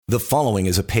The following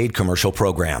is a paid commercial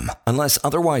program. Unless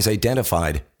otherwise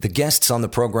identified, the guests on the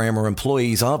program are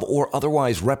employees of or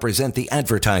otherwise represent the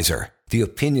advertiser. The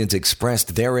opinions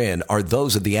expressed therein are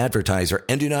those of the advertiser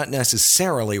and do not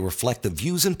necessarily reflect the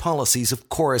views and policies of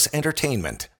Chorus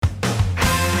Entertainment.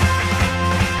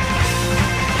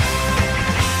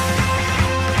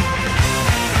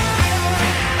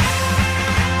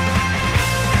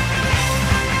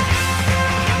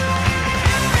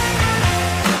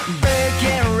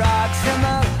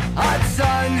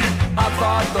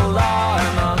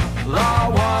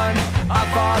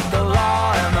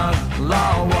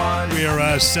 We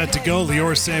are set to go.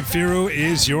 Lior Samfiru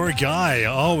is your guy,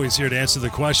 always here to answer the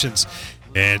questions.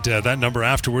 And that number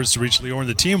afterwards to reach Lior and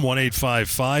the team,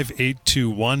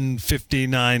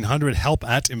 1-855-821-5900,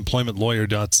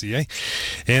 help@employmentlawyer.ca.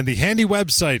 And the handy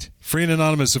website, free and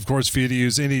anonymous, of course, for you to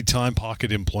use anytime,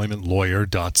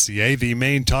 pocketemploymentlawyer.ca. The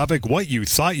main topic, what you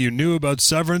thought you knew about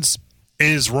severance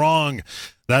is wrong.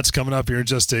 That's coming up here in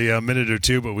just a minute or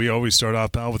two, but we always start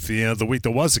off, pal, with the week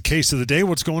that was, the case of the day.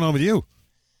 What's going on with you?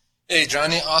 Hey,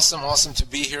 Johnny. Awesome to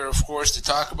be here, of course, to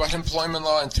talk about employment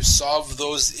law and to solve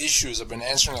those issues. I've been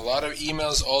answering a lot of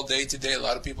emails all day today. A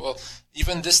lot of people,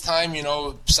 even this time,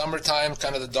 summertime,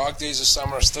 kind of the dog days of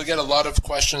summer, I still get a lot of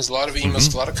questions, a lot of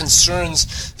emails, a lot of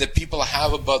concerns that people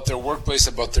have about their workplace,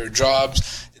 about their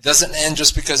jobs. It doesn't end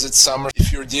just because it's summer.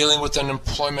 If you're dealing with an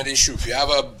employment issue, if you have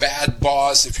a bad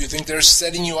boss, if you think they're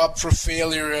setting you up for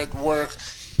failure at work,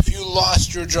 if you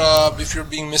lost your job, if you're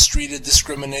being mistreated,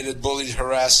 discriminated, bullied,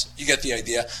 harassed, you get the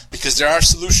idea. Because there are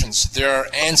solutions, there are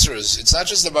answers. It's not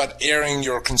just about airing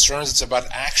your concerns, it's about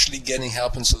actually getting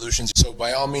help and solutions. So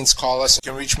by all means, call us.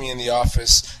 You can reach me in the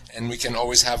office, and we can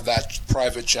always have that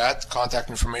private chat.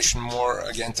 Contact information more,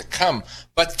 again, to come.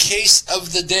 But case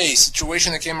of the day,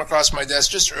 situation that came across my desk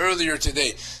just earlier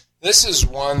today. This is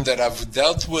one that I've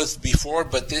dealt with before,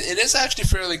 but it is actually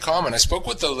fairly common. I spoke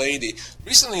with a lady,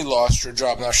 recently lost her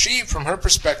job. Now, she, from her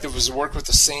perspective, has worked with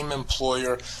the same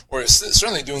employer, or is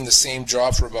certainly doing the same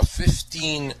job for about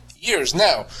 15 years.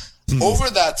 Now, over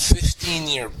that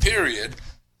 15-year period,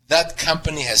 that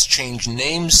company has changed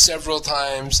names several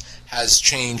times, has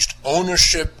changed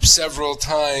ownership several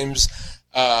times.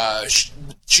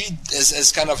 She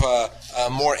as kind of a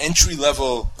more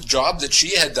entry-level job that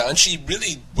she had done, she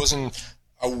really wasn't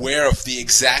aware of the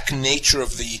exact nature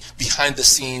of the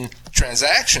behind-the-scene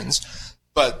transactions.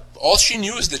 But all she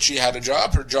knew is that she had a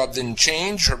job. Her job didn't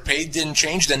change. Her pay didn't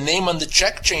change. The name on the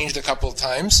check changed a couple of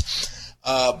times.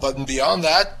 But beyond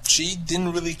that, she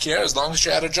didn't really care as long as she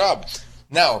had a job.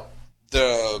 Now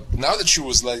that she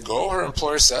was let go, her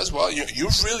employer says, well,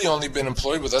 you've really only been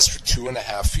employed with us for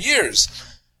 2.5 years.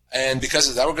 And because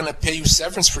of that, we're going to pay you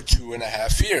severance for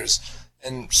 2.5 years.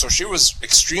 And so she was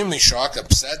extremely shocked,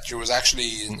 upset. She was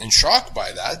actually in shock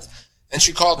by that. And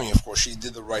she called me, of course. She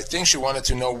did the right thing. She wanted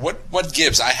to know what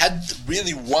gives. I had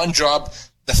really one job.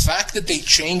 The fact that they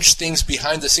changed things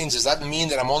behind the scenes, does that mean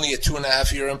that I'm only a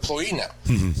 2.5-year employee now?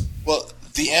 Well,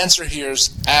 the answer here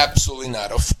is absolutely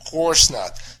not. Of course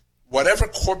not. Whatever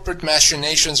corporate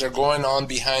machinations are going on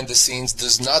behind the scenes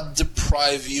does not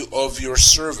deprive you of your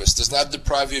service, does not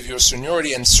deprive you of your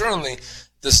seniority, and certainly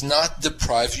does not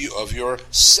deprive you of your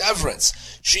severance.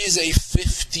 She is a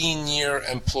 15-year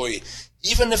employee.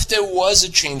 Even if there was a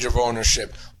change of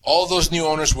ownership, all those new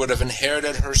owners would have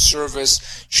inherited her service.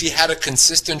 She had a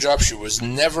consistent job. She was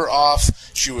never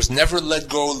off. She was never let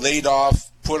go, laid off,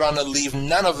 put on a leave,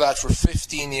 none of that for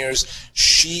 15 years.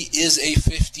 She is a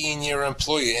 15-year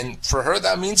employee, and for her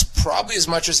that means probably as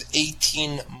much as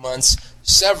 18 months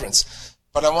severance.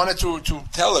 But I wanted to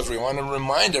tell everyone and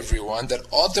remind everyone that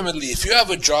ultimately, if you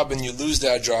have a job and you lose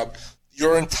that job,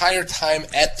 your entire time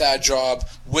at that job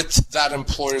with that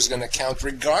employer is going to count,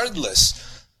 regardless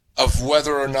of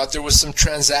whether or not there was some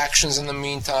transactions in the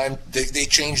meantime. They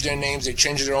changed their names, they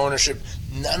changed their ownership.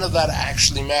 None of that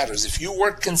actually matters. If you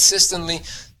work consistently,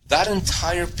 that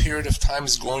entire period of time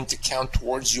is going to count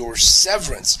towards your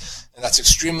severance. And that's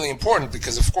extremely important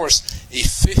because, of course, a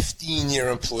 15-year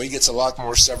employee gets a lot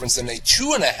more severance than a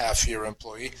 2.5-year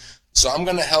employee. So I'm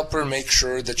going to help her make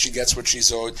sure that she gets what she's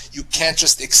owed. You can't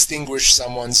just extinguish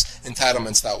someone's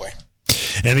entitlements that way.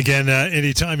 And again,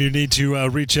 anytime you need to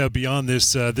reach out beyond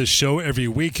this show every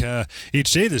week,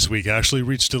 each day this week, actually,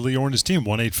 reach to Lior and his team,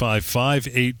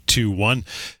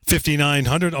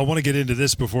 1-855-821-5900. I want to get into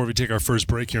this before we take our first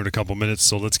break here in a couple minutes,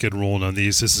 so let's get rolling on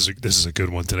these. This is a good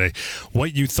one today.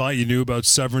 What you thought you knew about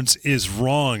severance is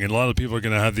wrong, and a lot of people are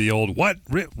going to have the old, what?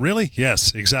 Really?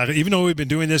 Yes, exactly. Even though we've been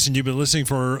doing this and you've been listening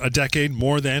for a decade,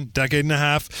 more than decade and a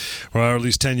half, or at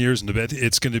least 10 years and a bit,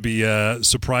 it's going to be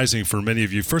surprising for many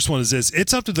of you. First one is this. It's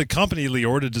It's up to the company,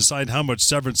 Lior, to decide how much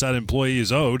severance that employee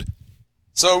is owed.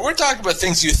 So we're talking about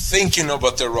things you think you know,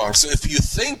 but they're wrong. So if you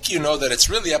think you know that it's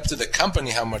really up to the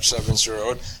company how much severance you're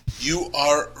owed, you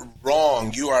are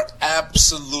wrong. You are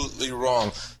absolutely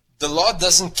wrong. The law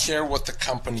doesn't care what the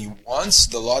company wants.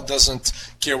 The law doesn't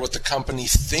care what the company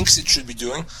thinks it should be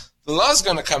doing. The law is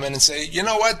going to come in and say, you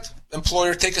know what,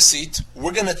 employer, take a seat.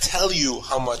 We're going to tell you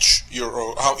how much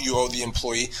how you owe the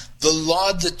employee. The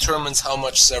law determines how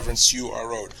much severance you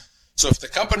are owed. So if the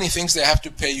company thinks they have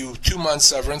to pay you 2 months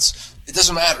severance, it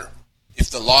doesn't matter. If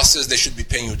the law says they should be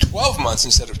paying you 12 months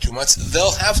instead of 2 months,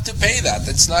 they'll have to pay that.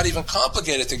 It's not even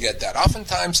complicated to get that.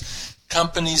 Oftentimes,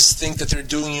 companies think that they're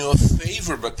doing you a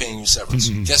favor by paying you severance.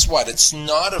 Guess what? It's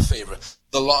not a favor.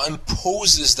 The law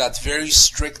imposes that very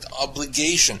strict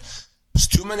obligation.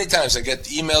 Too many times I get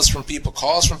emails from people,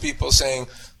 calls from people saying,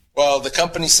 well, the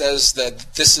company says that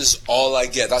this is all I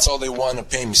get. That's all they want to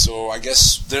pay me. So I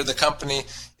guess they're the company.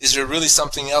 Is there really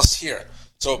something else here?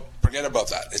 So forget about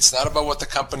that. It's not about what the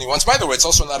company wants. By the way, it's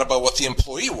also not about what the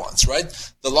employee wants, right?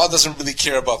 The law doesn't really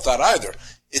care about that either.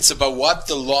 It's about what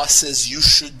the law says you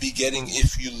should be getting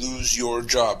if you lose your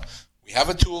job. We have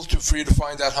a tool for you to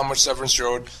find out how much severance you're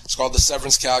owed. It's called the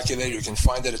Severance Calculator. You can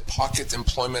find it at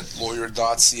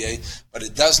pocketemploymentlawyer.ca. But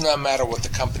it does not matter what the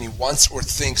company wants or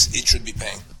thinks it should be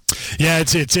paying. Yeah,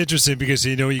 it's interesting because,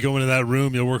 you go into that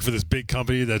room, you'll work for this big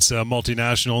company that's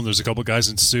multinational, and there's a couple guys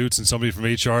in suits and somebody from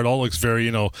HR. It all looks very,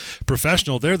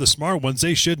 professional. They're the smart ones.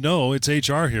 They should know it's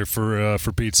HR here for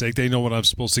Pete's sake. They know what I'm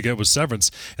supposed to get with severance.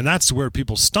 And that's where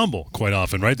people stumble quite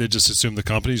often, right? They just assume the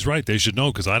company's right. They should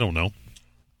know because I don't know.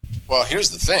 Well,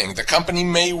 here's the thing. The company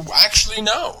may actually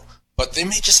know, but they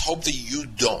may just hope that you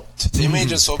don't. They may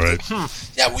just hope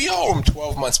that, we owe him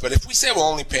 12 months, but if we say we'll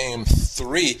only pay him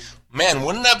 3, man,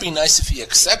 wouldn't that be nice if he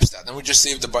accepts that? Then we just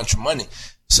saved a bunch of money.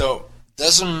 So it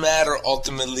doesn't matter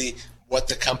ultimately what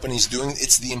the company's doing.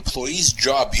 It's the employee's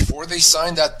job before they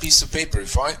sign that piece of paper,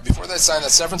 before they sign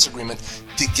that severance agreement,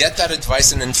 to get that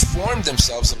advice and inform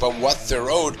themselves about what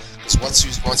they're owed. Because once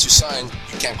you sign,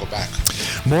 you can't go back.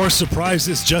 More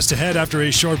surprises just ahead after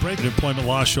a short break. The Employment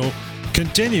Law Show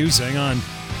continues. Hang on.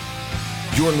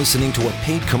 You're listening to a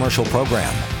paid commercial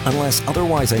program. Unless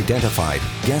otherwise identified,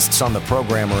 guests on the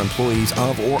program are employees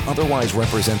of or otherwise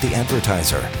represent the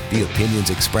advertiser. The opinions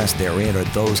expressed therein are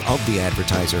those of the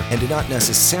advertiser and do not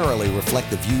necessarily reflect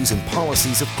the views and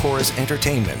policies of Chorus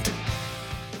Entertainment.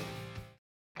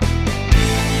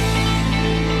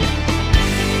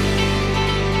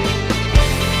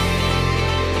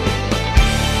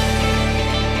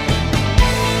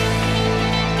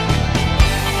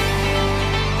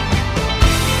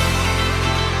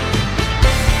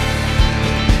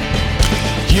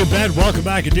 You bet. Welcome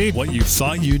back indeed. What you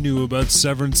thought you knew about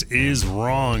severance is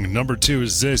wrong. Number 2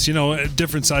 is this. A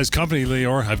different size company,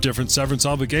 Lior, have different severance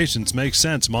obligations. Makes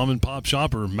sense. Mom and pop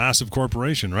shop or massive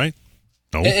corporation, right?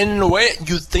 No. In a way,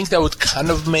 you'd think that would kind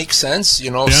of make sense.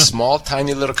 Small,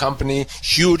 tiny little company,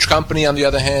 huge company, on the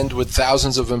other hand, with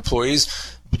thousands of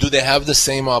employees. Do they have the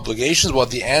same obligations? Well,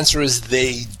 the answer is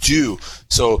they do.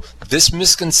 So this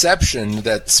misconception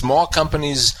that small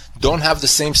companies don't have the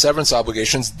same severance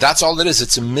obligations, that's all it is.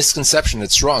 It's a misconception.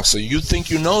 It's wrong. So you think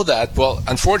you know that. Well,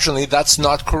 unfortunately, that's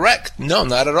not correct. No,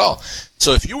 not at all.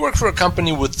 So if you work for a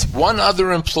company with one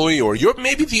other employee, or you're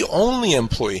maybe the only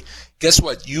employee, guess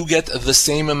what? You get the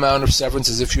same amount of severance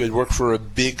as if you had worked for a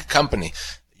big company.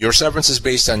 Your severance is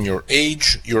based on your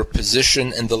age, your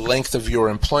position, and the length of your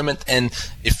employment. And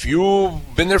if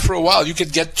you've been there for a while, you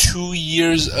could get 2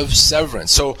 years of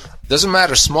severance. So it doesn't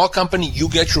matter. Small company, you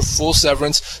get your full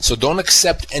severance. So don't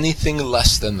accept anything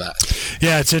less than that.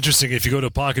 Yeah, it's interesting. If you go to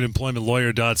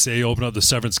pocketemploymentlawyer.ca, open up the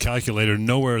severance calculator,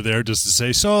 nowhere there just to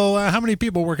say, so how many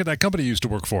people work at that company you used to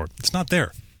work for? It's not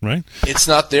there. Right? It's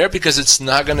not there because it's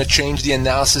not going to change the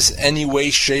analysis any way,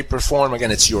 shape, or form.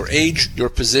 Again, it's your age, your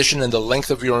position, and the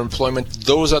length of your employment.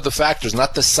 Those are the factors,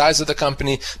 not the size of the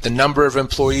company, the number of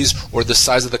employees, or the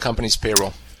size of the company's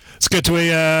payroll. Let's get to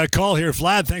a call here.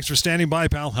 Vlad, thanks for standing by,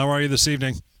 pal. How are you this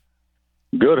evening?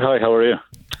 Good. Hi, how are you?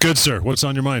 Good, sir. What's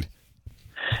on your mind?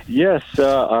 Yes,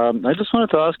 I just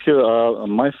wanted to ask you,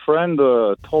 my friend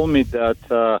told me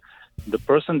that the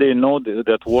person they know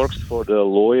that works for the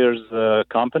lawyer's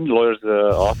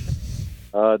office,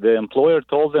 the employer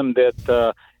told them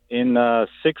that in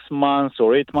 6 months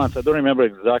or 8 months, I don't remember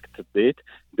exact date,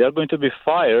 they're going to be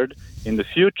fired in the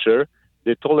future.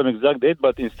 They told them exact date,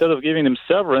 but instead of giving them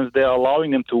severance, they're allowing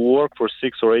them to work for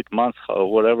 6 or 8 months,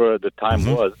 whatever the time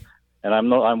was. and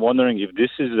I'm wondering if this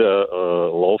is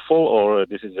lawful or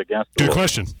this is against the Good law.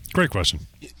 question. Great question.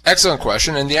 Excellent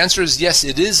question. And the answer is yes,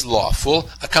 it is lawful.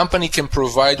 A company can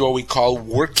provide what we call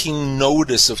working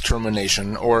notice of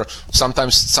termination, or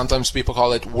sometimes people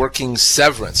call it working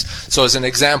severance. So as an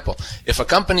example, if a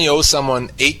company owes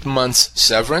someone 8 months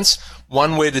severance,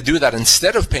 one way to do that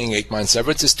instead of paying 8 months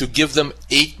severance is to give them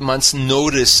 8 months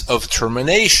notice of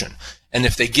termination. And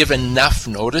if they give enough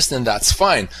notice, then that's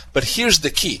fine. But here's the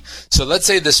key. So let's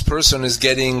say this person is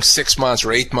getting 6 months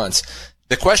or 8 months.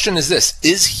 The question is this: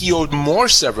 is he owed more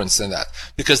severance than that?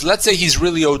 Because let's say he's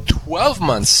really owed 12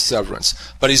 months severance,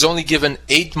 but he's only given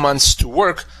 8 months to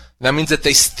work. That means that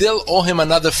they still owe him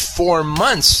another 4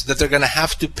 months that they're going to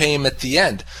have to pay him at the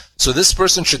end. So this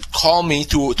person should call me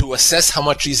to assess how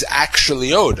much he's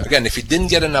actually owed. Again, if he didn't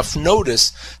get enough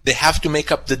notice, they have to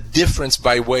make up the difference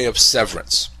by way of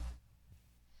severance.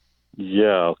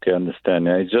 Yeah, okay, I understand.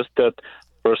 Yeah, it's just that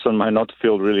person might not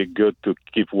feel really good to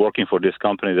keep working for this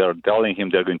company. They're telling him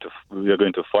they're going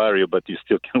to fire you, but you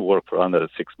still can work for under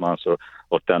 6 months or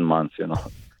 10 months,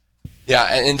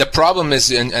 Yeah, and the problem is,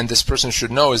 and this person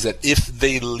should know, is that if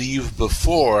they leave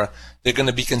before, they're going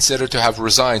to be considered to have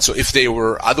resigned. So if they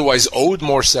were otherwise owed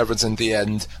more severance in the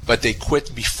end, but they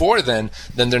quit before then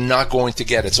they're not going to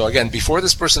get it. So again, before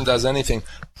this person does anything,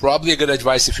 probably a good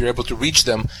advice, if you're able to reach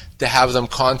them, to have them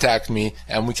contact me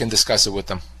and we can discuss it with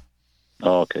them.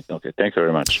 Okay. Thank you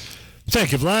very much.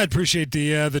 Thank you, Vlad. Appreciate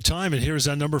the time. And here's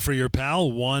that number for your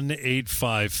pal,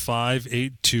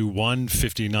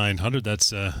 1-855-821-5900.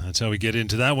 That's how we get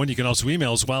into that one. You can also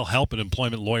email as well,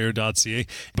 help@employmentlawyer.ca.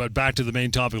 But back to the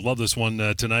main topic. Love this one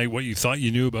tonight. What you thought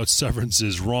you knew about severance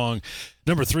is wrong.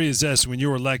 Number 3 is this: when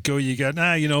you were let go, you got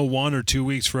 1 or 2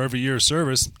 weeks for every year of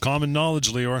service. Common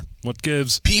knowledge, Leor. What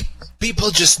gives?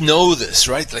 People just know this,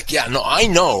 right? Like, yeah, no, I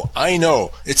know.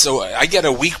 It's I get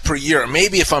a week per year.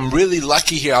 Maybe if I'm really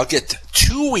lucky here, I'll get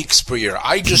 2 weeks per year.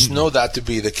 I just know that to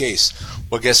be the case.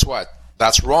 Well, guess what?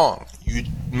 That's wrong. You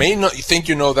may not think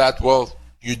you know that. Well,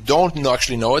 you don't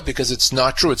actually know it because it's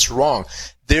not true. It's wrong.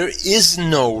 There is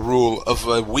no rule of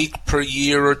a week per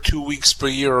year or 2 weeks per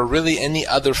year or really any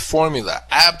other formula.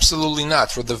 Absolutely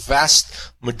not. For the vast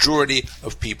majority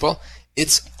of people,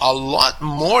 it's a lot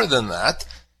more than that.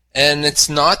 And it's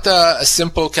not a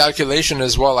simple calculation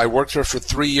as well. I worked here for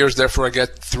 3 years, therefore I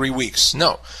get 3 weeks.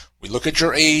 No. We look at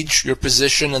your age, your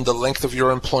position, and the length of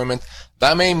your employment.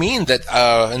 That may mean that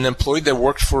an employee that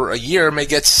worked for a year may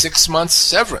get 6 months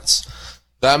severance.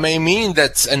 That may mean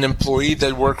that an employee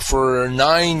that worked for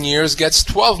 9 years gets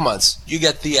 12 months. You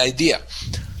get the idea.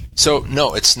 So,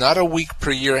 no, it's not a week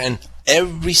per year. And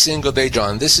every single day,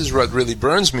 John, this is what really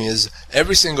burns me, is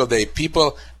every single day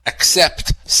people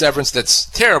accept severance that's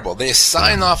terrible. They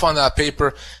sign off on that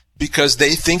paper because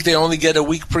they think they only get a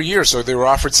week per year. So they were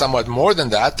offered somewhat more than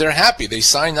that. They're happy. They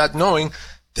sign not knowing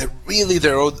that really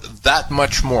they're owed that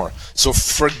much more. So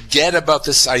forget about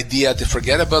this idea, to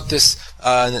forget about this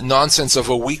nonsense of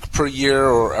a week per year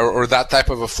or that type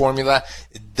of a formula.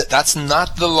 That's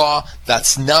not the law.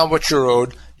 That's not what you're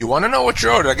owed. You want to know what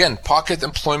you're owed? Again,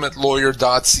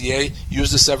 pocketemploymentlawyer.ca.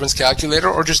 Use the severance calculator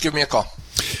or just give me a call.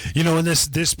 And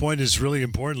this point is really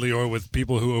important, Leor, with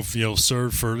people who have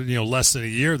served for less than a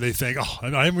year. They think,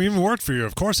 I haven't even worked for a year.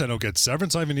 Of course I don't get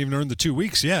severance. I haven't even earned the 2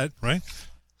 weeks yet, right?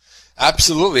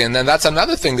 Absolutely, and then that's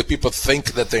another thing that people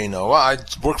think that they know. Well, I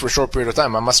work for a short period of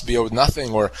time. I must be owed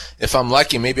nothing, or if I'm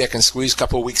lucky, maybe I can squeeze a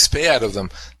couple of weeks' pay out of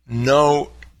them. No.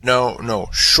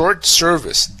 Short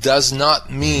service does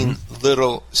not mean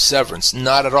little severance.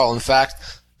 Not at all. In fact,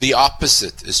 the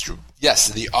opposite is true. Yes,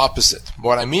 the opposite.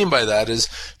 What I mean by that is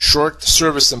short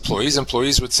service employees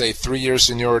would say 3 years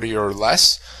seniority or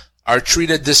less, are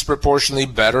treated disproportionately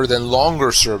better than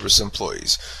longer service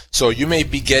employees. So you may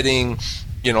be getting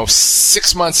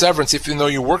 6 months severance, even though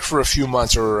you worked for a few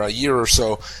months or a year or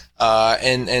so,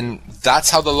 and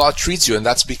that's how the law treats you, and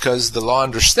that's because the law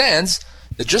understands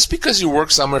that just because you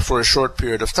work somewhere for a short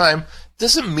period of time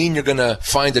doesn't mean you're going to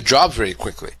find a job very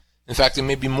quickly. In fact, it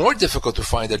may be more difficult to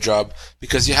find a job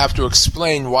because you have to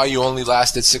explain why you only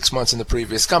lasted 6 months in the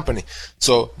previous company.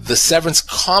 So the severance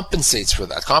compensates for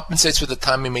that, compensates for the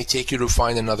time it may take you to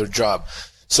find another job.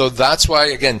 So that's why,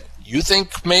 again, you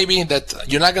think maybe that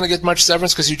you're not going to get much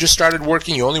severance because you just started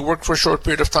working, you only worked for a short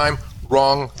period of time.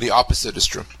 Wrong. The opposite is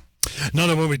true.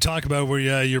 No, when we talk about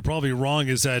where you're probably wrong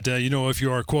is that, if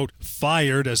you are, quote,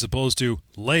 fired as opposed to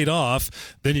laid off,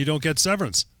 then you don't get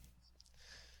severance.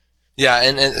 Yeah,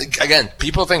 and again,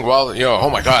 people think, well, oh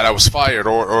my God, I was fired,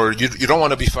 or you don't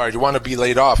want to be fired, you want to be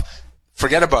laid off.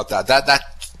 Forget about that. That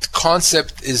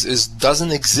concept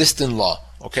doesn't exist in law,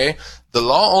 okay? The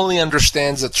law only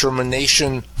understands a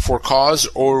termination for cause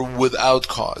or without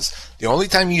cause. The only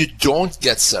time you don't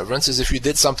get severance is if you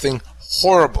did something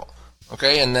horrible,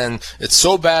 okay? And then it's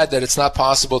so bad that it's not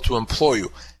possible to employ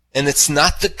you. And it's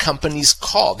not the company's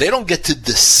call. They don't get to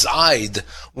decide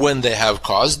when they have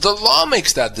cause. The law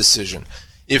makes that decision.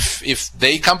 If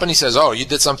the company says, oh, you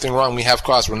did something wrong, we have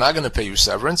cause, we're not going to pay you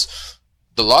severance,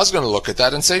 the law's going to look at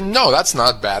that and say, no, that's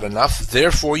not bad enough.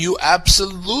 Therefore, you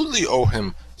absolutely owe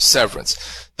him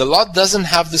severance. The law doesn't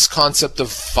have this concept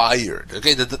of fired.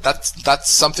 Okay, that's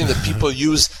something that people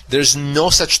use. There's no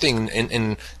such thing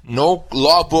in no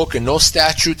law book and no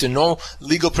statute and no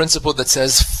legal principle that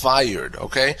says fired.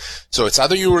 Okay, so it's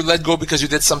either you were let go because you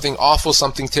did something awful,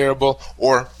 something terrible,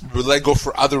 or you were let go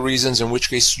for other reasons, in which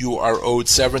case you are owed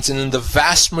severance. And in the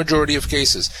vast majority of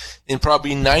cases, in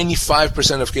probably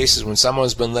 95% of cases when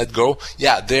someone's been let go,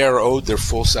 yeah, they are owed their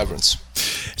full severance.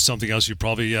 Something else you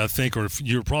probably think, or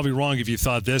you're probably wrong if you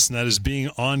thought this, and that is being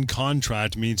on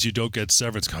contract means you don't get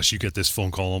severance. Gosh, you get this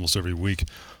phone call almost every week.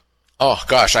 Oh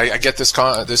gosh, I get this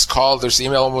call, this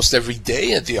email almost every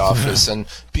day at the office, and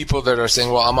people that are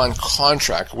saying, well, I'm on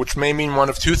contract, which may mean one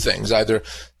of two things: either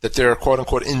that they're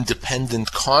quote-unquote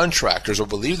independent contractors, or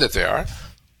believe that they are,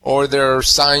 or they're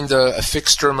signed a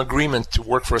fixed-term agreement to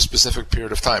work for a specific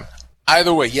period of time.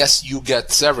 Either way, yes, you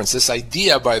get severance. This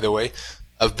idea, by the way,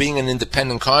 of being an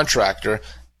independent contractor,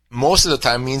 most of the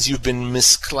time means you've been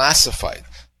misclassified.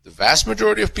 The vast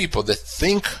majority of people that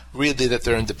think really that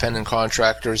they're independent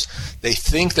contractors, they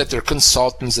think that they're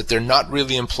consultants, that they're not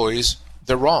really employees,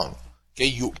 they're wrong. Okay,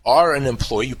 you are an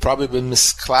employee, you've probably been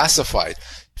misclassified.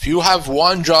 If you have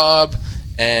one job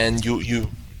and you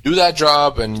do that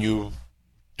job and you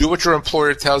do what your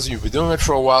employer tells you, you've been doing it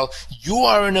for a while, you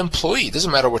are an employee. It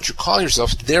doesn't matter what you call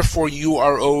yourself, therefore you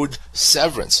are owed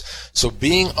severance. So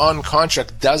being on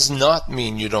contract does not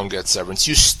mean you don't get severance.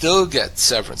 You still get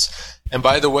severance. And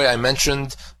by the way, I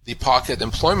mentioned the Pocket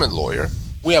Employment Lawyer.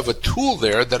 We have a tool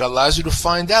there that allows you to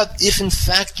find out if in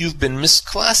fact you've been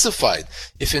misclassified,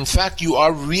 if in fact you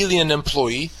are really an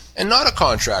employee and not a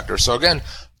contractor. So again,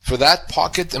 for that,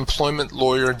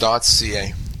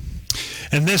 pocketemploymentlawyer.ca.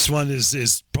 And this one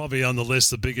is probably on the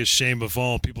list, the biggest shame of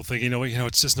all. People think,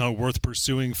 it's just not worth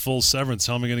pursuing full severance.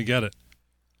 How am I going to get it?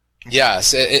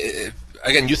 Yes.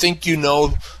 Again, you think you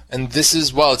know, and this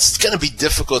is, well, it's going to be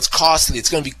difficult, it's costly, it's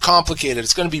going to be complicated,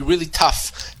 it's going to be really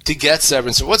tough to get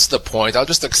severance. So what's the point? I'll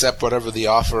just accept whatever the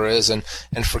offer is and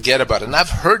forget about it. And I've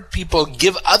heard people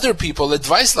give other people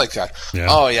advice like that. Yeah.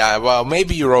 Oh, yeah, well,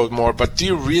 maybe you're owed more, but do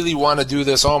you really want to do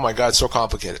this? Oh, my God, it's so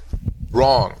complicated.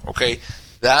 Wrong, okay?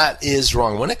 That is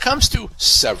wrong. When it comes to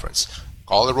severance,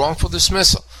 call it wrongful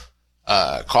dismissal,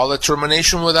 call it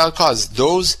termination without cause.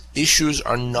 Those issues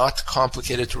are not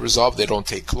complicated to resolve. They don't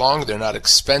take long, they're not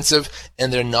expensive,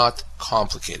 and they're not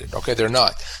complicated. Okay, they're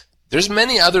not. There's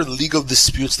many other legal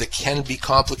disputes that can be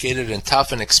complicated and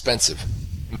tough and expensive.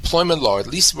 Employment law, at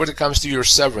least when it comes to your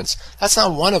severance, that's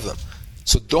not one of them.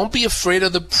 So don't be afraid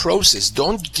of the process.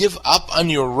 Don't give up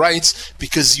on your rights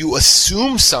because you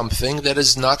assume something that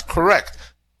is not correct.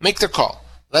 Make the call.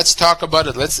 Let's talk about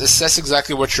it. Let's assess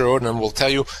exactly what you're owed, and we'll tell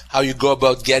you how you go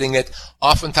about getting it.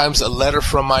 Oftentimes, a letter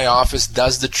from my office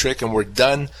does the trick, and we're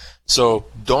done. So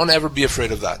don't ever be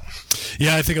afraid of that.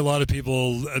 Yeah, I think a lot of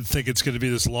people think it's going to be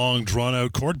this long,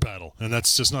 drawn-out court battle, and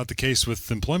that's just not the case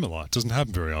with employment law. It doesn't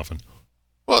happen very often.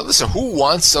 Well, listen, who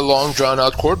wants a long,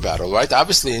 drawn-out court battle, right?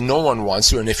 Obviously, no one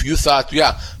wants to. And if you thought,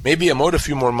 yeah, maybe I'm owed a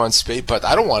few more months' pay, but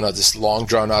I don't want this long,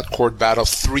 drawn-out court battle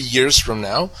 3 years from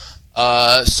now,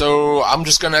 so I'm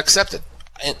just going to accept it.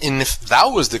 And if that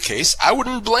was the case, I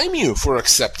wouldn't blame you for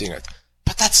accepting it.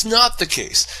 But that's not the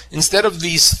case. Instead of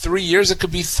these 3 years, it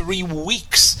could be 3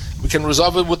 weeks. We can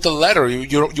resolve it with the letter.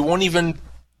 You won't even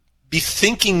be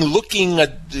looking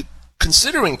at,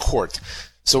 considering court.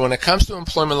 So when it comes to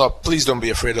employment law, please don't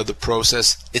be afraid of the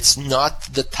process. It's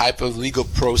not the type of legal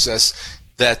process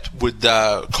that would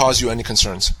cause you any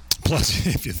concerns. Plus,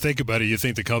 if you think about it, you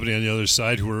think the company on the other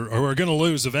side who are going to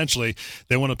lose eventually,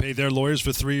 they want to pay their lawyers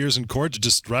for 3 years in court to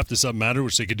just wrap this up matter,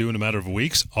 which they could do in a matter of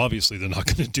weeks. Obviously, they're not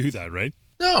going to do that, right?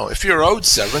 No, if you're owed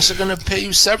severance, they're going to pay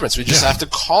you severance. We just have to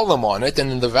call them on it,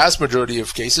 and in the vast majority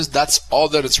of cases, that's all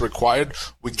that it's required.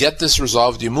 We get this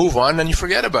resolved, you move on, and you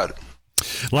forget about it.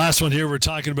 Last one here, we're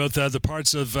talking about the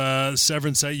parts of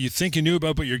severance that you think you knew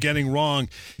about, but you're getting wrong.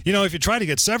 If you try to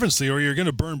get severance, Leo, you're going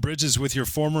to burn bridges with your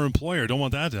former employer. Don't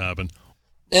want that to happen.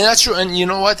 And that's true. And you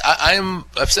know what?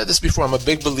 I've said this before. I'm a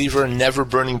big believer in never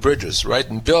burning bridges, right?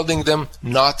 And building them,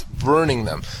 not burning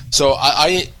them. So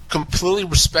I completely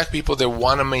respect people that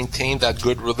want to maintain that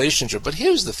good relationship. But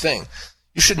here's the thing.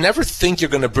 You should never think you're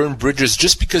going to burn bridges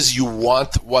just because you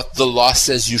want what the law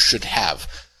says you should have.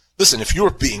 listen, if you're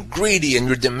being greedy and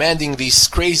you're demanding these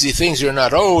crazy things you're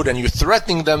not owed and you're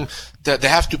threatening them that they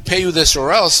have to pay you this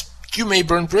or else, you may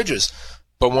burn bridges.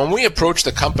 But when we approach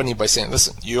the company by saying,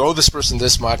 listen, you owe this person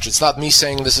this much, it's not me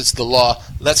saying this, it's the law,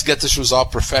 let's get this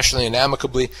resolved professionally and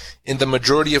amicably, in the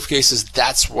majority of cases,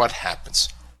 that's what happens.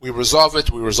 We resolve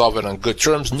it on good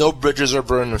terms, no bridges are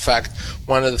burned. In fact,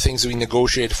 one of the things we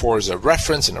negotiate for is a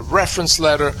reference and a reference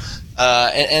letter,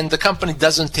 and the company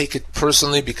doesn't take it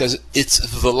personally because it's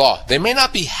the law. They may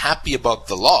not be happy about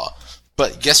the law,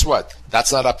 but guess what?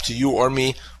 That's not up to you or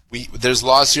me. There's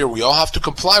laws here. We all have to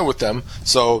comply with them.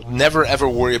 So never, ever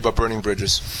worry about burning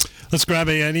bridges. Let's grab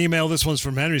an email. This one's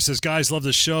from Henry. It says, guys, love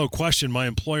the show. Question, my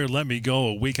employer let me go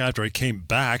a week after I came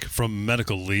back from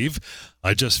medical leave.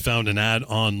 I just found an ad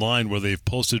online where they've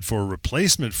posted for a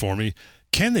replacement for me.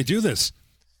 Can they do this?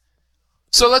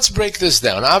 So let's break this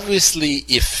down. Obviously,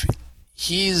 if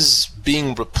he's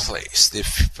being replaced,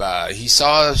 if he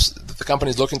saw that the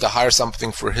company's looking to hire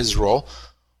something for his role,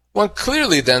 well,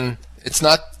 clearly then he's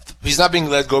not being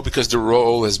let go because the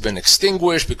role has been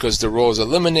extinguished, because the role is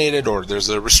eliminated, or there's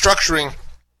a restructuring.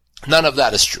 None of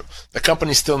that is true. The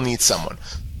company still needs someone.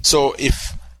 So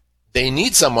if they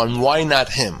need someone, why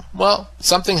not him? Well,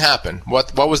 something happened.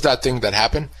 What was that thing that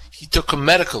happened? He took a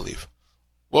medical leave.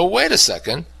 Well, wait a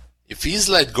second. If he's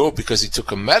let go because he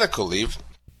took a medical leave,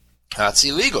 that's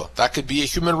illegal. That could be a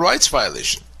human rights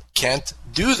violation. Can't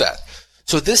do that.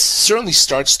 So this certainly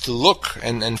starts to look,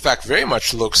 and in fact very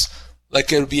much looks,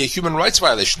 like it would be a human rights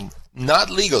violation, not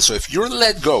legal. So if you're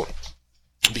let go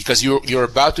because you're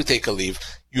about to take a leave,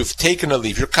 you've taken a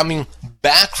leave, you're coming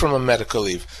back from a medical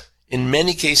leave, in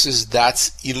many cases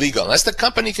that's illegal. Unless the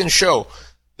company can show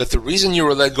that the reason you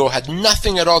were let go had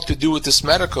nothing at all to do with this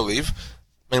medical leave,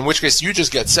 in which case you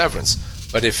just get severance.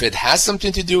 But if it has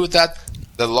something to do with that,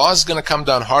 the law is going to come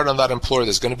down hard on that employer.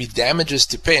 There's going to be damages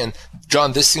to pay. And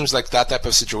John, this seems like that type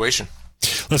of situation.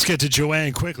 Let's get to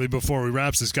Joanne quickly before we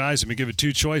wrap this, guys. Let me give it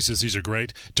two choices. These are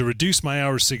great. To reduce my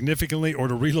hours significantly or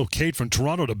to relocate from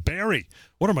Toronto to Barrie.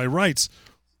 What are my rights?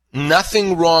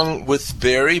 Nothing wrong with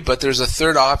Barrie, but there's a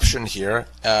third option here,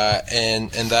 and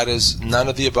that is none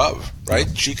of the above, right?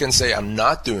 She can say, I'm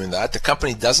not doing that. The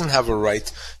company doesn't have a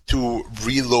right to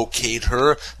relocate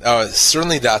her,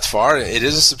 certainly that far. It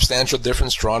is a substantial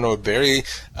difference, Toronto to Barrie.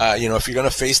 If you're going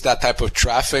to face that type of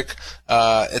traffic,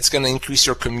 it's going to increase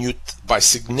your commute by a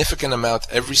significant amount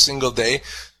every single day.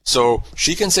 So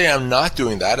she can say, I'm not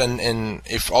doing that, and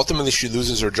if ultimately she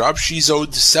loses her job, she's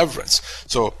owed severance.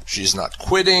 So she's not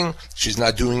quitting, she's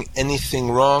not doing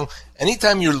anything wrong.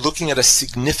 Anytime you're looking at a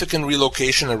significant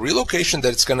relocation, a relocation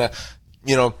that's going to,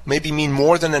 maybe mean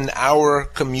more than an hour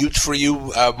commute for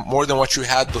you, more than what you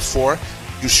had before,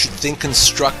 you should think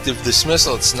constructive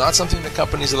dismissal. It's not something the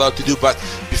company is allowed to do, but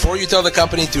before you tell the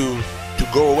company to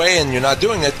go away and you're not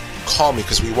doing it, call me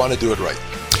because we want to do it right.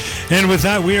 And with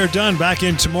that, we are done. Back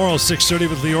in tomorrow, 6:30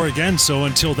 with Lior again. So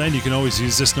until then, you can always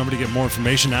use this number to get more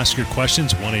information. Ask your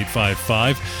questions,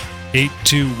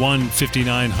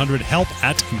 1-855-821-5900.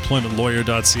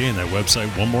 help@employmentlawyer.ca. And that website,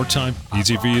 one more time,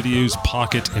 easy for you to use,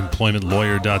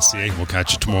 pocketemploymentlawyer.ca. We'll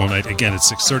catch you tomorrow night again at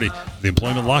 6:30, the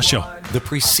Employment Law Show. The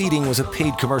preceding was a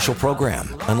paid commercial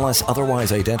program. Unless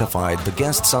otherwise identified, the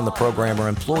guests on the program are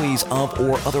employees of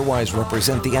or otherwise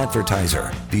represent the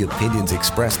advertiser. The opinions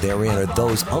expressed therein are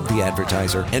those of the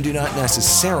advertiser and do not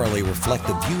necessarily reflect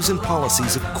the views and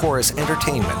policies of Chorus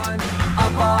Entertainment.